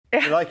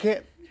You like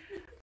it?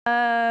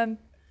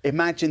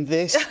 Imagine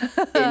this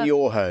in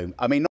your home.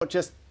 I mean, not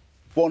just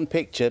one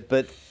picture,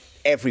 but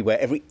everywhere,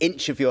 every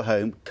inch of your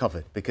home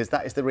covered, because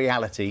that is the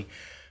reality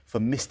for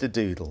Mr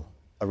Doodle,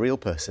 a real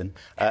person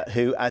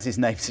who, as his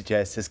name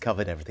suggests, has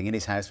covered everything in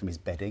his house, from his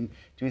bedding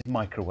to his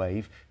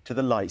microwave to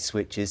the light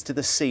switches to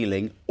the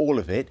ceiling, all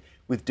of it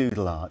with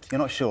doodle art. You're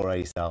not sure, are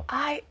you, Sal?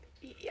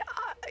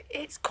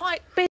 It's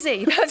quite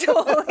busy, that's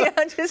all.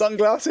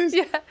 Sunglasses?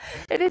 Yeah,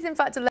 it is in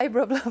fact a labour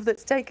of love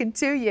that's taken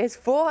 2 years,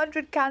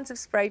 400 cans of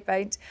spray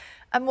paint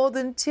and more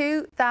than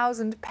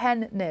 2,000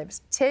 pen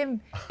nibs.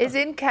 Tim is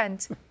in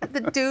Kent at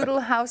the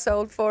Doodle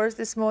household for us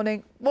this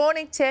morning.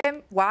 Morning,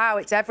 Tim. Wow,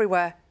 it's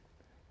everywhere.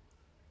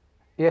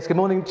 Yes, good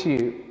morning to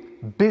you.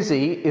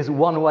 Busy is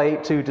one way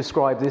to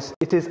describe this.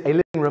 It is a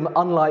living room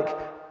unlike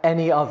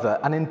any other,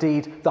 and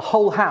indeed the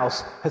whole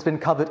house has been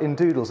covered in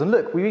doodles. And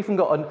look, we've even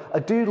got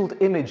a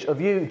doodled image of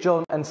you,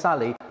 John and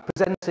Sally,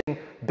 presenting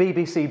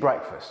BBC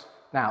Breakfast.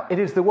 Now, it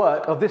is the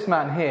work of this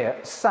man here,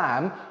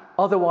 Sam,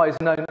 otherwise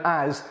known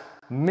as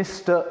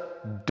Mr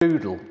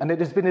Doodle, and it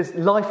has been his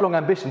lifelong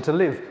ambition to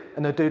live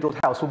in a doodled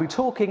house. We'll be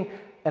talking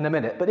in a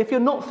minute, but if you're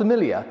not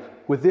familiar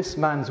with this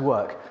man's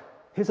work,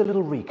 here's a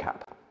little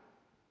recap.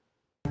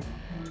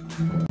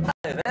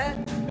 Hello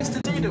there,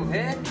 Mr Doodle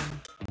here.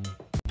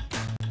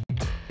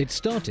 It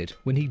started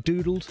when he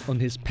doodled on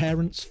his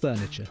parents'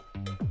 furniture.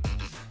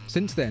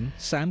 Since then,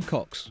 Sam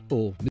Cox,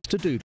 or Mr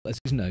Doodle as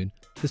he's known,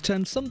 has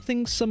turned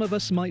something some of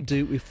us might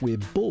do if we're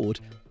bored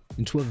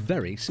into a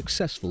very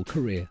successful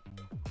career.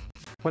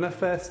 When I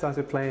first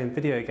started playing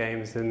video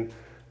games and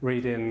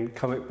reading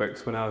comic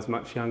books when I was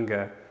much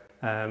younger,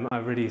 I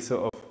really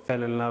sort of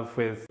fell in love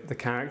with the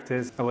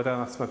characters. I would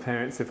ask my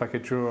parents if I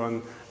could draw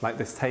on like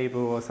this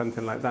table or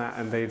something like that,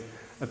 and they'd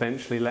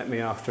eventually let me,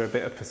 after a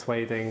bit of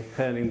persuading,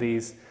 turning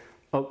these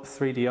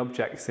 3D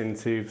objects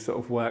into sort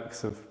of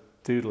works of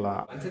doodle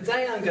art. And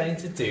today I'm going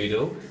to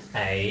doodle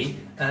a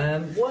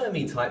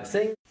wormy type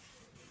thing.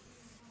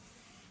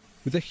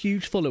 With a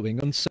huge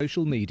following on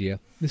social media,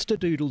 Mr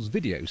Doodle's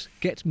videos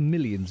get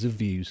millions of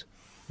views.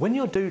 When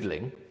you're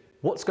doodling,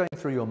 what's going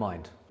through your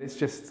mind? It's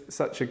just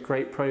such a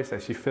great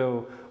process. You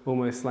feel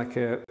almost like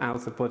an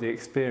out-of-body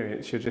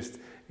experience. You're just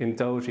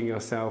indulging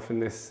yourself in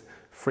this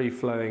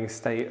free-flowing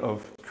state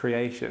of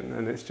creation,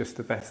 and it's just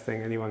the best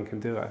thing anyone can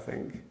do, I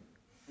think.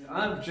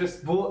 I've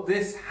just bought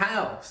this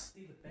house.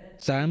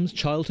 Sam's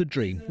childhood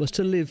dream was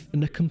to live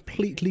in a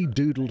completely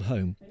doodled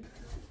home.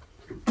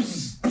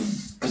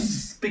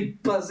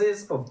 Big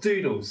buzzes of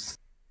doodles.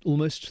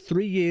 Almost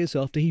 3 years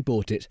after he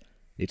bought it,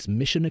 it's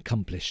mission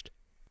accomplished.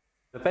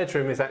 The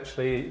bedroom is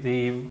actually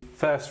the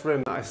first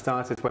room that I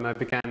started when I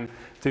began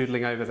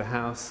doodling over the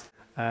house.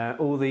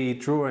 All the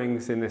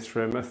drawings in this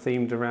room are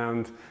themed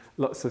around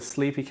lots of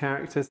sleepy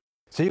characters.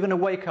 So you're going to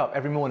wake up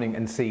every morning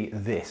and see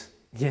this?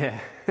 Yeah.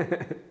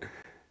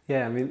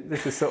 Yeah, I mean,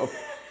 this is sort of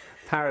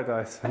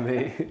paradise for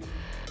me.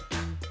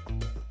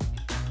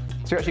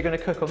 So you're actually going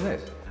to cook on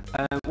this?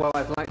 Well,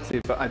 I'd like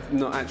to, but I'm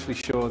not actually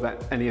sure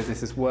that any of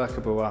this is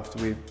workable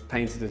after we've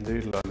painted and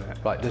doodled on it.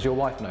 Right, does your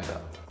wife know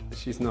that?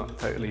 She's not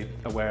totally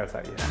aware of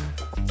that yet.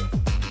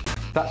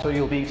 That's where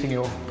you'll be eating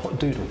your pot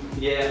doodle?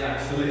 Yeah,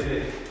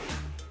 absolutely.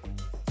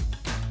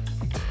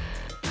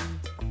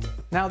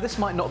 Now, this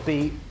might not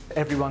be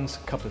everyone's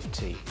cup of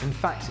tea. In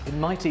fact, it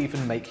might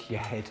even make your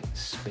head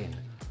spin.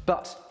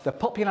 But the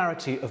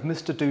popularity of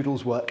Mr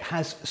Doodle's work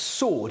has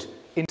soared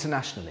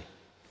internationally.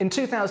 In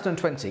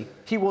 2020,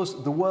 he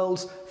was the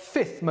world's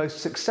 5th most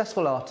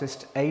successful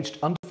artist aged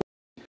under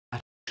 40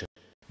 at auction.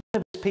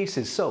 One of his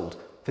pieces sold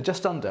for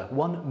just under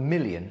 $1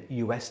 million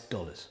US.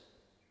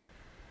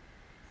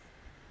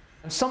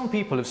 And some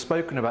people have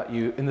spoken about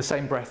you in the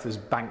same breath as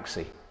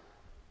Banksy.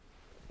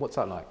 What's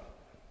that like?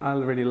 I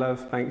really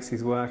love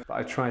Banksy's work, but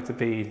I try to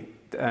be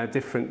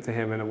different to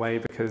him in a way,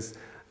 because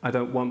I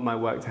don't want my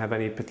work to have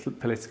any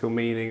political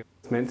meaning.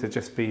 It's meant to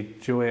just be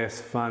joyous,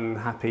 fun,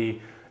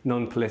 happy,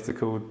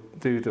 non-political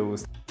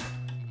doodles.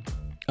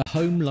 A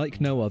home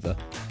like no other,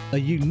 a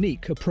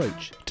unique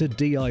approach to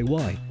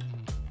DIY.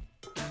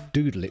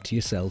 Doodle it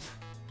yourself.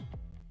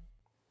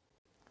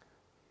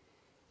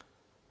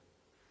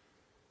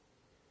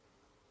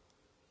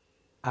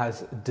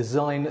 As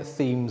design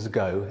themes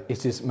go,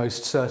 it is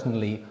most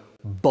certainly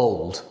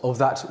bold. Of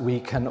that we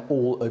can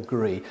all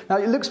agree. Now,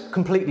 it looks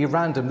completely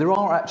random. There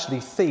are actually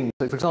themes.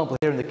 So, for example,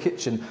 here in the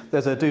kitchen,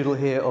 there's a doodle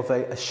here of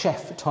a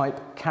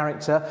chef-type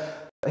character.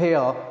 Here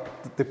are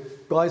the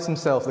guys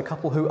themselves, the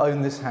couple who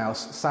own this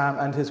house, Sam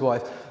and his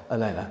wife,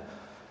 Alena.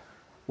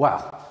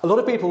 Wow. A lot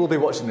of people will be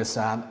watching this,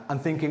 Sam,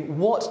 and thinking,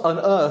 what on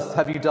earth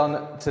have you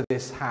done to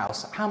this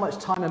house? How much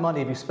time and money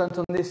have you spent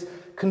on this?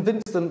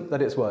 Convince them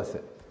that it's worth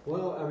it.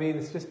 Well, I mean,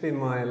 it's just been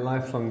my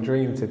lifelong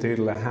dream to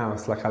doodle a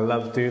house. Like, I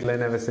loved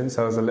doodling ever since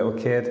I was a little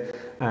kid,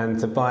 and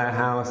to buy a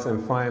house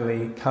and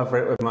finally cover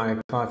it with my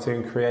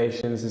cartoon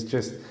creations is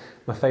just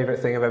my favourite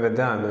thing I've ever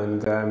done.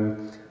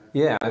 And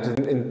yeah, I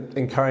didn't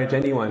encourage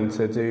anyone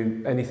to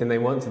do anything they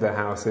want to their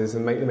houses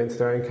and make them into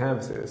their own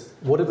canvases.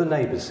 What have the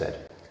neighbours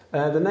said?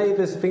 The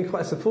neighbours have been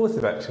quite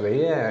supportive,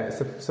 actually, yeah.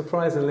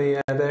 Surprisingly,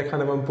 they're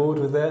kind of on board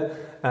with it.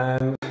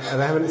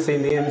 They haven't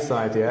seen the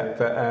inside yet,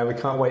 but we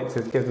can't wait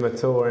to give them a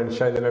tour and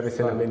show them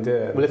everything I've been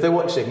doing. Well, if they're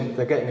watching,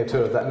 they're getting a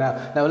tour of that now.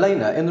 Now,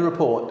 Alena, in the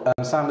report,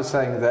 Sam was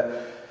saying that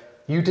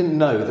you didn't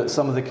know that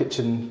some of the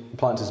kitchen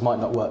appliances might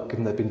not work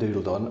given they've been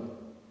doodled on.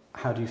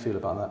 How do you feel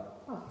about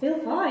that? I feel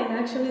fine.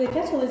 Actually, the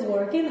kettle is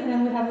working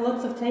and we have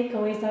lots of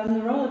takeaways down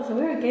the road, so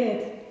we're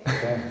good.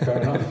 Okay,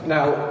 fair enough.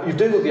 Now, you've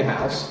doodled your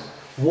house.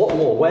 What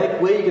more?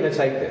 Where are you going to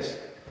take this?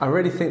 I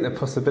really think the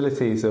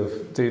possibilities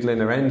of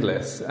doodling are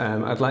endless.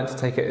 I'd like to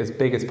take it as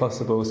big as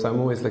possible, so I'm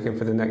always looking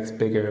for the next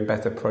bigger and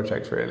better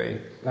project, really.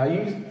 Now,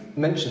 you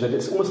mentioned that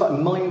it's almost like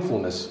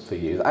mindfulness for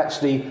you.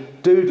 Actually,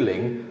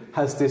 doodling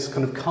has this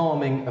kind of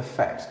calming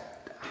effect.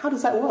 How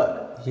does that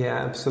work? Yeah,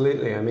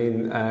 absolutely. I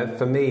mean,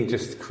 for me,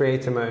 just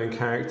creating my own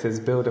characters,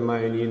 building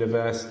my own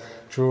universe,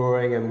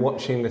 drawing and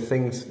watching the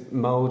things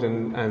mould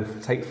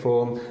and take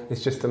form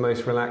is just the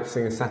most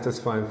relaxing and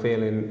satisfying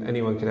feeling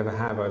anyone could ever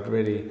have. I'd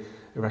really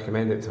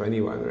recommend it to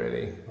anyone,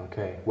 really.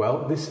 Okay,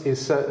 well, this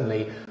is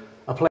certainly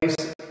a place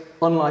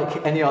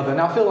unlike any other.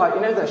 Now, I feel like,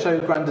 you know that show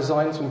Grand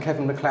Designs when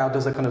Kevin McLeod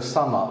does a kind of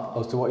sum up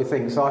as to what you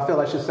think? So I feel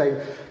I should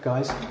say,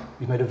 guys,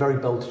 you've made a very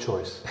bold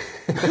choice.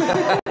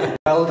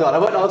 Well done. I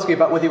won't ask you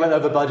about whether you went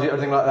over budget or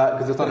anything like that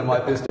because it's none of my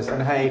business.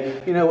 And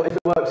hey, you know, if it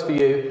works for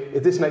you,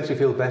 if this makes you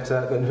feel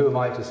better, then who am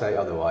I to say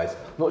otherwise?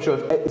 I'm not sure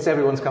if it's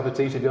everyone's cup of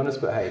tea, to be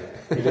honest, but hey,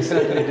 you're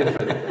certainly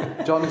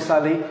different. John,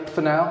 Sally,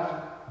 for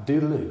now,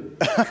 Doodle-oo.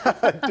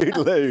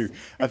 Doodle-oo.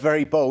 A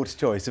very bold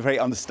choice, a very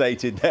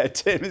understated there,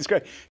 Tim. It's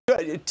great.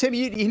 Tim,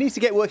 you need to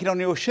get working on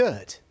your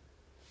shirt.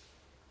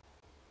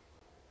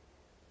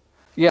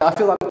 Yeah, I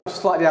feel like I'm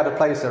slightly out of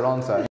place there,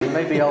 aren't I?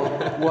 Maybe I'll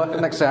work the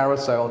next hour or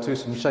so, I'll do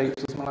some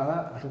shapes or something like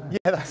that. I don't know.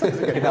 Yeah, that sounds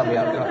good. You can help me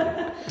out,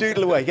 can't you?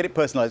 Doodle away, get it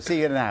personalised. See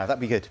you in an hour. That'd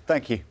be good.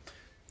 Thank you.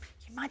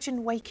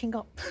 Imagine waking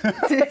up.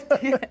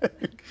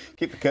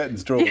 Keep the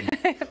curtains drawn.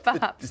 Yeah,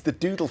 perhaps. It's the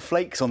doodle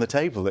flakes on the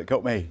table that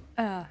got me.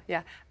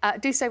 Yeah.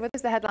 Do stay with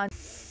us, the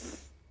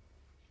headlines.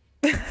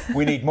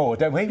 We need more,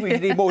 don't we? We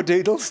need more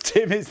doodles.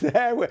 Tim is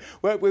there.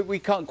 We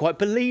can't quite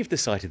believe the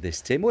sight of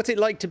this, Tim. What's it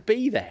like to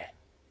be there?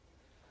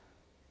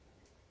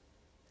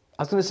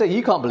 I was going to say,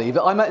 you can't believe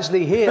it. I'm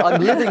actually here.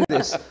 I'm living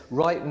this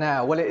right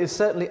now. Well, it is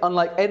certainly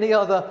unlike any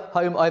other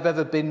home I've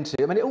ever been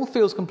to. I mean, it all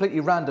feels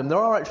completely random. There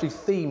are actually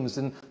themes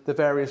in the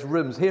various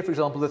rooms. Here, for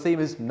example, the theme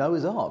is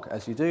Noah's Ark,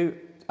 as you do.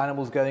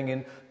 Animals going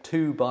in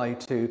 2 by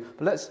 2.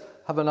 But let's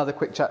have another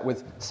quick chat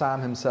with Sam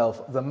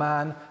himself, the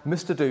man,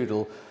 Mr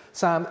Doodle.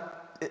 Sam,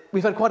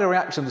 we've had quite a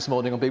reaction this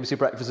morning on BBC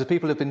Breakfast as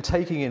people have been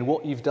taking in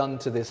what you've done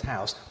to this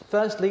house.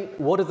 Firstly,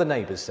 what have the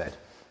neighbours said?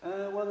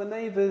 Well, the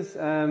neighbours,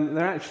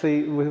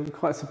 we're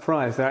quite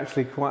surprised. They're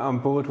actually quite on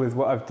board with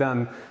what I've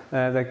done.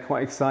 They're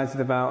quite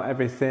excited about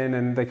everything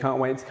and they can't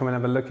wait to come and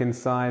have a look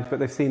inside, but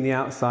they've seen the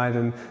outside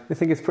and they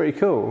think it's pretty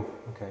cool.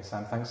 Okay,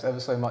 Sam, thanks ever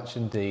so much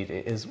indeed.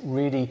 It has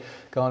really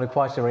garnered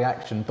quite a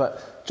reaction.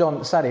 But,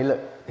 John, Sally, look,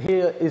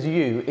 here is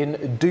you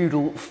in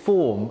doodle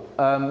form.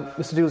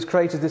 Mr Doodle's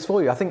created this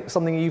for you. I think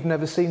something you've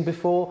never seen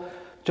before.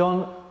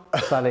 John,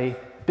 Sally,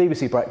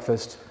 BBC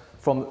Breakfast,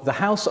 from the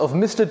house of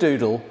Mr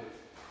Doodle,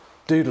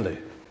 Doodle-oo.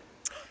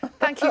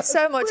 Thank you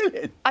so much.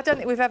 Brilliant. I don't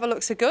think we've ever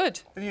looked so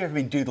good. Have you ever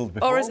been doodled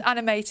before? Or as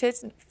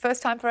animated.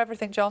 First time for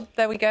everything, John.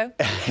 There we go.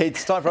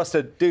 It's time for us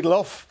to doodle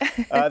off.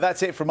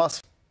 That's it from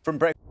us from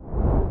Breakfast.